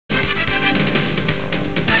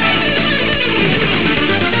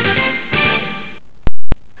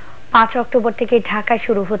5 October থেকে ঢাকায়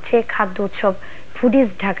শুরু হচ্ছে খাদ্য উৎসব ফুডিজ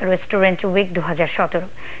ঢাকা রেস্টুরেন্ট উইক 2017।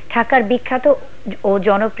 ঢাকার বিখ্যাত ও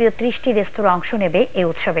জনপ্রিয় 30টি রেস্তোরাঁ অংশ নেবে এই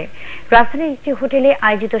উৎসবে। রাজধানীর একটি হোটেলে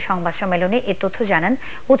আয়োজিত সংবাদ সম্মেলনে এ তথ্য জানান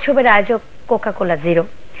উৎসবের আয়োজক কোকাকোলা জিরো।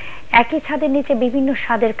 একই ছাদের নিচে বিভিন্ন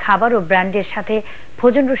স্বাদের খাবার ও ব্র্যান্ডের সাথে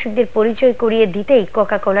ভোজন রসিকদের পরিচয় করিয়ে দিতেই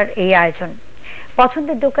কোকাকোলার এই আয়োজন।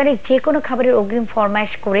 পছন্দের দোকানে যে কোনো খাবারের অগ্রিম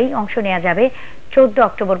ফরমায়েশ করেই অংশ নেওয়া যাবে 14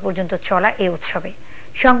 অক্টোবর পর্যন্ত চলা এই উৎসবে।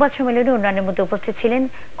 সংবাদ সম্মেলনে অন্যান্যের মধ্যে উপস্থিত ছিলেন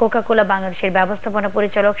কোকাকোলা বাংলাদেশের ব্যবস্থাপনা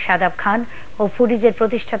পরিচালক শাদাব খান ও ফুডিজের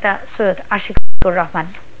প্রতিষ্ঠাতা সৈয়দ আশিকুর রহমান।